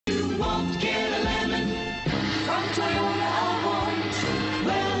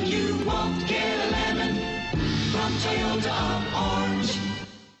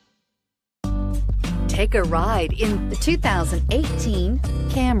Take a ride in the 2018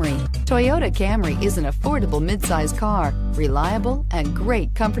 Camry. Toyota Camry is an affordable midsize car, reliable and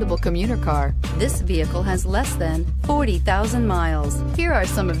great comfortable commuter car. This vehicle has less than 40,000 miles. Here are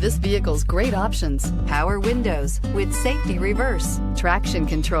some of this vehicle's great options: power windows with safety reverse, traction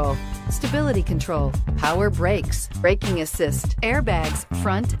control, stability control, power brakes, braking assist, airbags,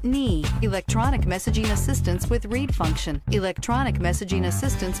 front knee, electronic messaging assistance with read function, electronic messaging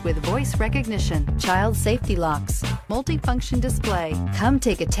assistance with voice recognition, child safety locks, multifunction display. Come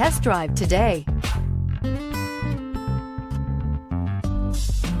take a test drive today.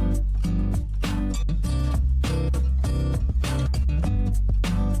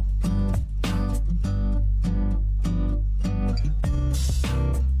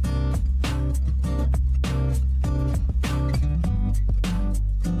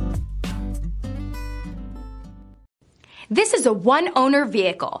 This is a one-owner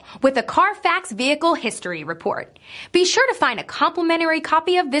vehicle with a Carfax Vehicle History Report. Be sure to find a complimentary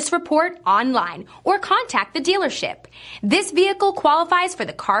copy of this report online or contact the dealership. This vehicle qualifies for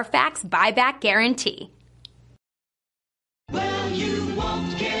the Carfax Buyback Guarantee.